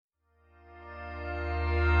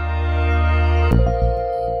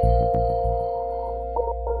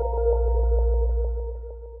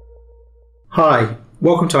Hi,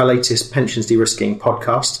 welcome to our latest Pensions De-risking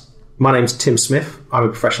podcast. My name's Tim Smith. I'm a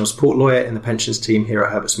professional support lawyer in the pensions team here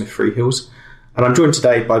at Herbert Smith Freehills, and I'm joined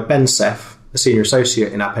today by Ben Seff, a senior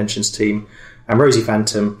associate in our pensions team, and Rosie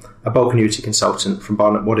Phantom, a bulk annuity consultant from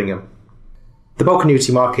Barnett Waddingham. The bulk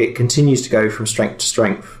annuity market continues to go from strength to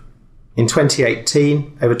strength. In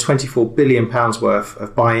 2018, over £24 billion worth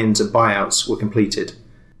of buy-ins and buyouts were completed,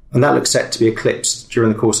 and that looks set to be eclipsed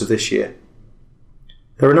during the course of this year.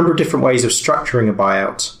 There are a number of different ways of structuring a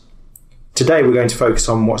buyout. Today we're going to focus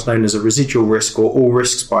on what's known as a residual risk or all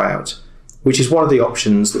risks buyout, which is one of the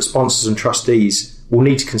options that sponsors and trustees will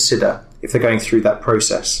need to consider if they're going through that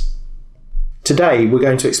process. Today we're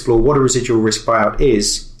going to explore what a residual risk buyout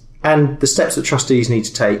is and the steps that trustees need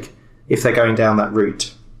to take if they're going down that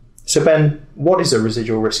route. So Ben, what is a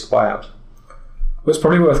residual risk buyout? Well, it's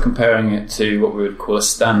probably worth comparing it to what we would call a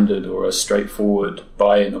standard or a straightforward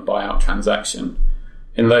buy-in or buyout transaction.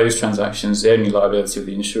 In those transactions, the only liability of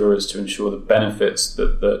the insurer is to ensure the benefits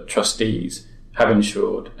that the trustees have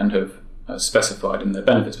insured and have specified in their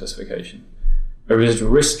benefit specification. A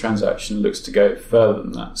residual risk transaction looks to go further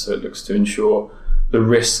than that, so it looks to ensure the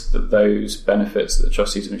risk that those benefits that the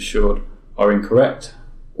trustees have insured are incorrect,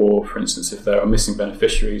 or, for instance, if there are missing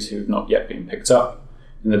beneficiaries who have not yet been picked up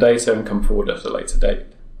in the data and come forward at a later date.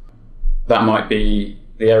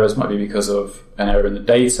 The errors might be because of an error in the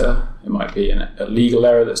data, it might be a legal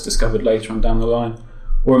error that's discovered later on down the line,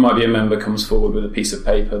 or it might be a member comes forward with a piece of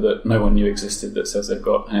paper that no one knew existed that says they've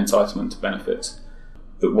got an entitlement to benefits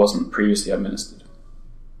that wasn't previously administered.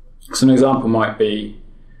 So an example might be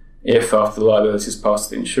if after the liability is passed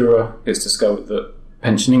to the insurer, it's discovered that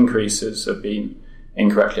pension increases have been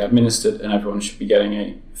incorrectly administered and everyone should be getting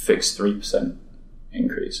a fixed 3%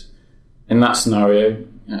 increase. In that scenario,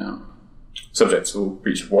 subject to all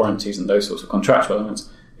breach of warranties and those sorts of contractual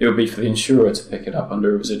elements, it would be for the insurer to pick it up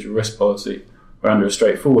under a residual risk policy, where under a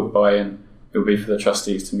straightforward buy-in, it would be for the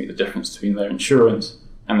trustees to meet the difference between their insurance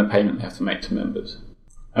and the payment they have to make to members.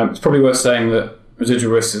 It's probably worth saying that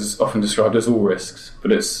residual risk is often described as all risks,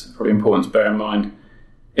 but it's probably important to bear in mind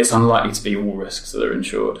it's unlikely to be all risks that are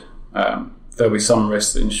insured. There'll be some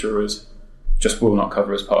risks that insurers just will not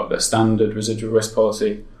cover as part of their standard residual risk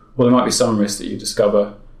policy, or there might be some risks that you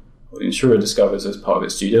discover or the insurer discovers as part of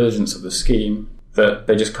its due diligence of the scheme that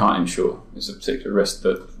they just can't insure. It's a particular risk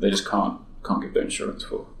that they just can't give their insurance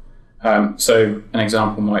for. So an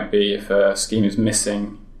example might be if a scheme is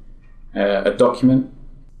missing a document.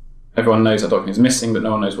 Everyone knows that document is missing, but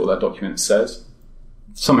no one knows what that document says.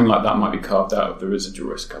 Something like that might be carved out of the residual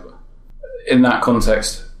risk cover. In that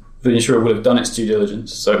context, the insurer will have done its due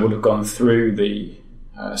diligence, so it will have gone through the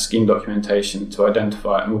scheme documentation to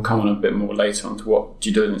identify it, and we'll come on a bit more later on to what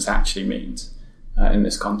due diligence actually means in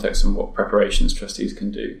this context and what preparations trustees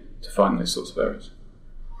can do to find those sorts of errors.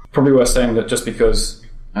 Probably worth saying that just because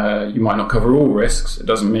you might not cover all risks, it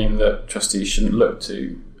doesn't mean that trustees shouldn't look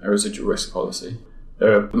to a residual risk policy.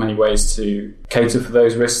 There are many ways to cater for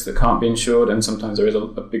those risks that can't be insured, and sometimes there is a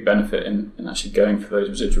big benefit in actually going for those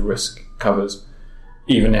residual risk covers,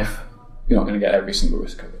 even if you're not going to get every single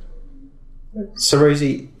risk covered. So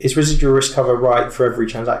Rosie, is residual risk cover right for every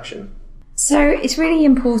transaction? So it's really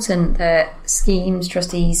important that schemes,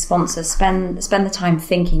 trustees, sponsors spend the time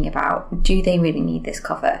thinking about, do they really need this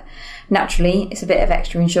cover? Naturally, it's a bit of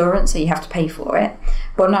extra insurance, so you have to pay for it.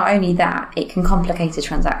 But not only that, it can complicate a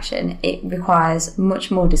transaction. It requires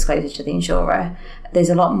much more disclosure to the insurer. There's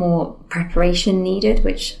a lot more preparation needed,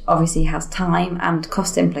 which obviously has time and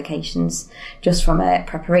cost implications just from a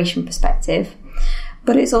preparation perspective.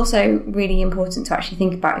 But it's also really important to actually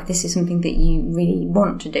think about if this is something that you really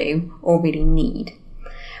want to do or really need.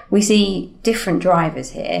 We see different drivers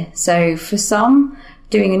here. So for some,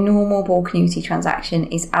 doing a normal bulk annuity transaction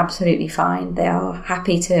is absolutely fine. They are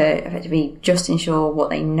happy to effectively just insure what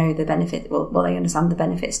they know the benefit, what they understand the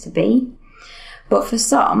benefits to be. But for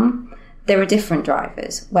some, there are different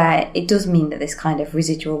drivers where it does mean that this kind of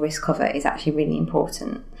residual risk cover is actually really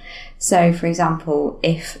important. So, for example,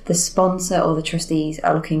 if the sponsor or the trustees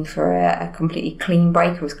are looking for a completely clean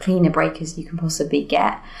break or as clean a break as you can possibly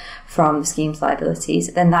get from the scheme's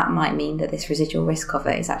liabilities, then that might mean that this residual risk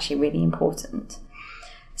cover is actually really important.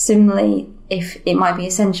 Similarly, if it might be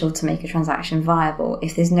essential to make a transaction viable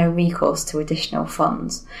if there's no recourse to additional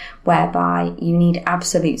funds, whereby you need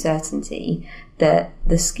absolute certainty that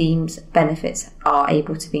the scheme's benefits are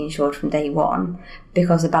able to be insured from day one,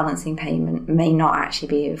 because a balancing payment may not actually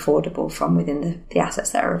be affordable from within the assets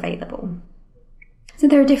that are available. So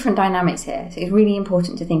there are different dynamics here. So it's really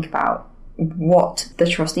important to think about what the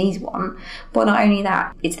trustees want, but not only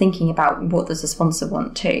that, it's thinking about what does the sponsor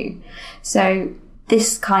want too. So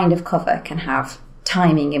this kind of cover can have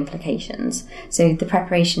timing implications. So the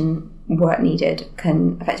preparation work needed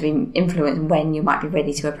can effectively influence when you might be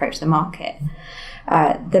ready to approach the market.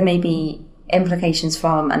 There may be implications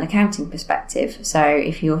from an accounting perspective. So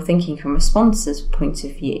if you're thinking from a sponsor's point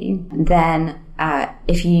of view, then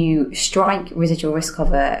if you strike residual risk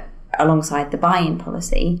cover alongside the buy-in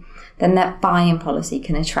policy, then that buy-in policy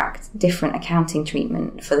can attract different accounting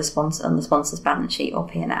treatment for the sponsor on the sponsor's balance sheet or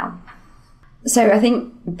P&L. So I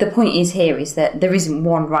think the point is that there isn't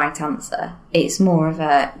one right answer. It's more of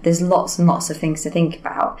there's lots and lots of things to think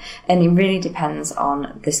about, and it really depends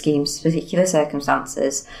on the scheme's particular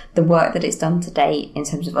circumstances, the work that it's done to date in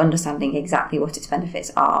terms of understanding exactly what its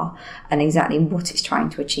benefits are and exactly what it's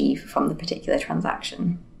trying to achieve from the particular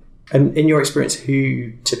transaction. And in your experience,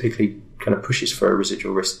 who typically kind of pushes for a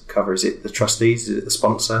residual risk cover? Is it the trustees? Is it the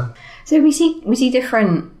sponsor? So we see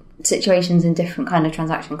different situations in different kind of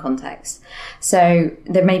transaction contexts. So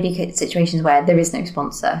there may be situations where there is no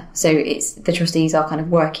sponsor, so it's the trustees are kind of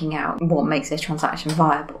working out what makes a transaction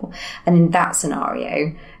viable, and in that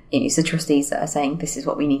scenario it's the trustees that are saying this is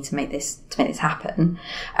what we need to make this happen.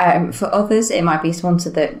 For others, it might be a sponsor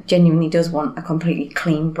that genuinely does want a completely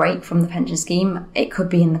clean break from the pension scheme. It could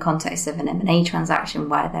be in the context of an M&A transaction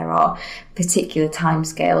where there are particular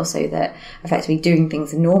timescales, so that effectively doing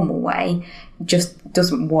things the normal way just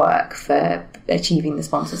doesn't work for achieving the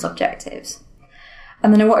sponsor's objectives.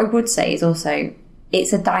 And then what I would say is also,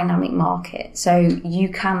 it's a dynamic market, so you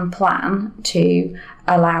can plan to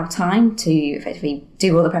allow time to effectively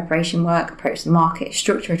do all the preparation work, approach the market,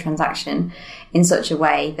 structure a transaction in such a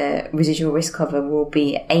way that residual risk cover will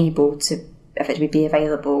be able to effectively be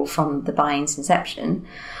available from the buy-in's inception.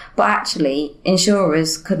 But actually,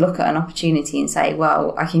 insurers could look at an opportunity and say,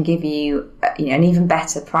 well, I can give you, an even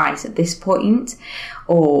better price at this point,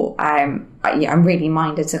 or I'm really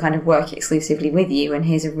minded to kind of work exclusively with you, and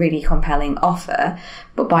here's a really compelling offer.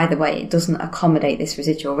 But by the way, it doesn't accommodate this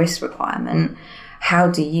residual risk requirement. How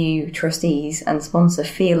do you, trustees and sponsor,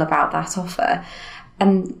 feel about that offer?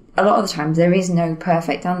 And a lot of the times there is no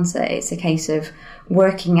perfect answer. It's a case of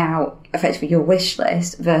working out effectively your wish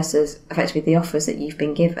list versus effectively the offers that you've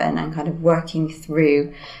been given, and kind of working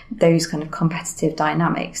through those kind of competitive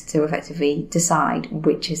dynamics to effectively decide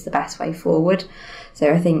which is the best way forward.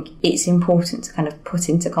 So I think it's important to kind of put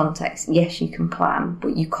into context, yes, you can plan,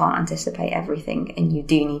 but you can't anticipate everything, and you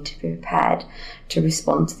do need to be prepared to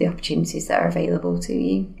respond to the opportunities that are available to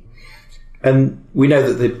you. And we know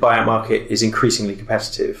that the buyout market is increasingly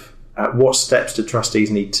competitive. What steps do trustees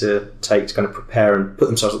need to take to kind of prepare and put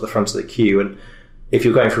themselves at the front of the queue? And if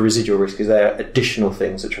you're going for residual risk, is there additional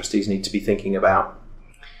things that trustees need to be thinking about?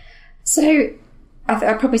 So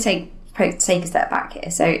I'd probably take a step back here.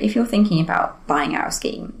 So if you're thinking about buying out a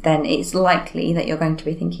scheme, then it's likely that you're going to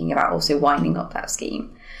be thinking about also winding up that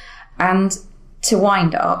scheme. And to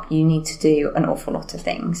wind up, you need to do an awful lot of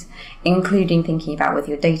things, including thinking about whether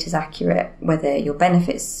your data is accurate, whether your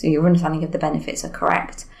understanding of the benefits are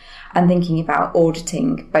correct, and thinking about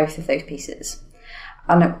auditing both of those pieces.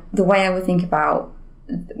 And the way I would think about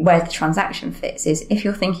where the transaction fits is, if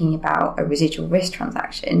you're thinking about a residual risk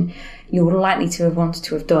transaction, you're likely to have wanted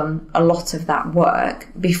to have done a lot of that work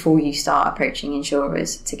before you start approaching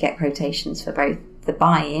insurers to get quotations for both the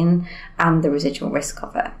buy-in and the residual risk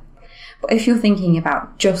cover. But if you're thinking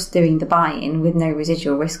about just doing the buy-in with no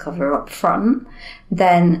residual risk cover up front,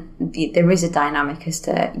 then there is a dynamic as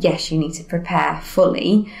to, yes, you need to prepare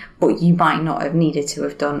fully, but you might not have needed to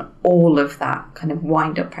have done all of that kind of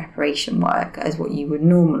wind-up preparation work as what you would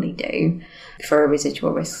normally do for a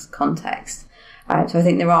residual risk context. So I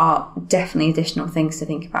think there are definitely additional things to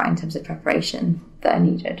think about in terms of preparation that are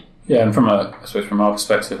needed. Yeah, and from our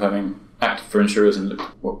perspective, having acted for insurers and looked at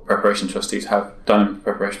what preparation trustees have done in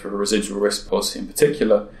preparation for a residual risk policy in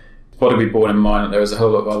particular, it's got to be borne in mind that there is a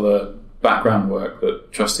whole lot of other background work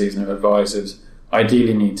that trustees and their advisors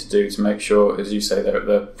ideally need to do to make sure, as you say, they're at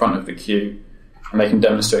the front of the queue and they can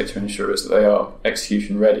demonstrate to insurers that they are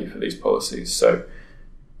execution ready for these policies. So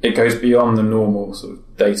it goes beyond the normal sort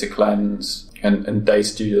of data cleanse and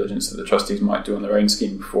data due diligence that the trustees might do on their own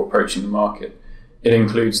scheme before approaching the market. It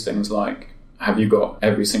includes things like, have you got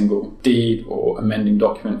every single deed or amending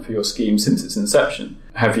document for your scheme since its inception?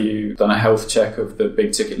 Have you done a health check of the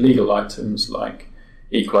big ticket legal items like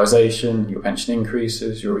equalisation, your pension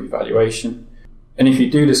increases, your evaluation? And if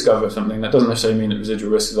you do discover something, that doesn't necessarily mean that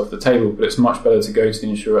residual risk is off the table, but it's much better to go to the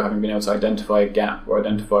insurer having been able to identify a gap or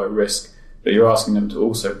identify a risk that you're asking them to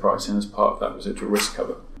also price in as part of that residual risk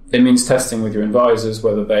cover. It means testing with your advisors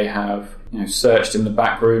whether they have searched in the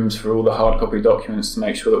back rooms for all the hard copy documents to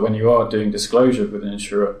make sure that when you are doing disclosure with an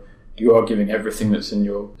insurer, you are giving everything that's in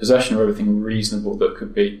your possession or everything reasonable that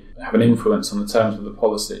could have an influence on the terms of the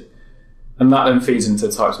policy. And that then feeds into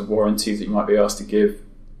types of warranties that you might be asked to give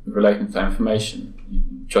relating to that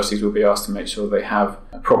information. Trustees will be asked to make sure they have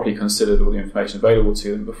properly considered all the information available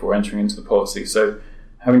to them before entering into the policy. So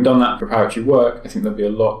having done that preparatory work, I think they'll be a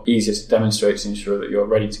lot easier to demonstrate to ensure that you're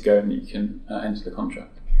ready to go and that you can enter the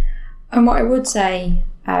contract. And what I would say,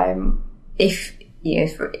 if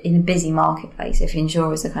in a busy marketplace, if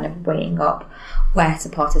insurers are kind of weighing up where to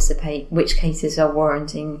participate, which cases are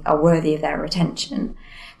worthy of their attention,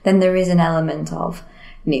 then there is an element of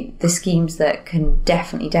the schemes that can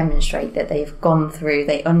definitely demonstrate that they've gone through,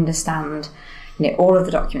 they understand all of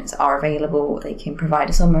the documents that are available, they can provide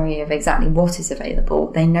a summary of exactly what is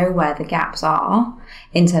available, they know where the gaps are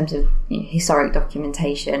in terms of historic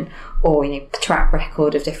documentation or track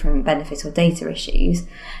record of different benefit or data issues,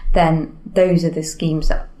 then those are the schemes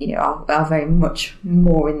that are very much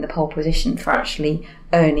more in the pole position for actually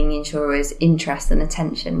earning insurers' interest and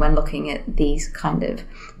attention when looking at these kind of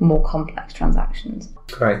more complex transactions.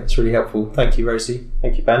 Great, that's really helpful. Thank you, Rosie.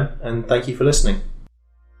 Thank you, Ben, and thank you for listening.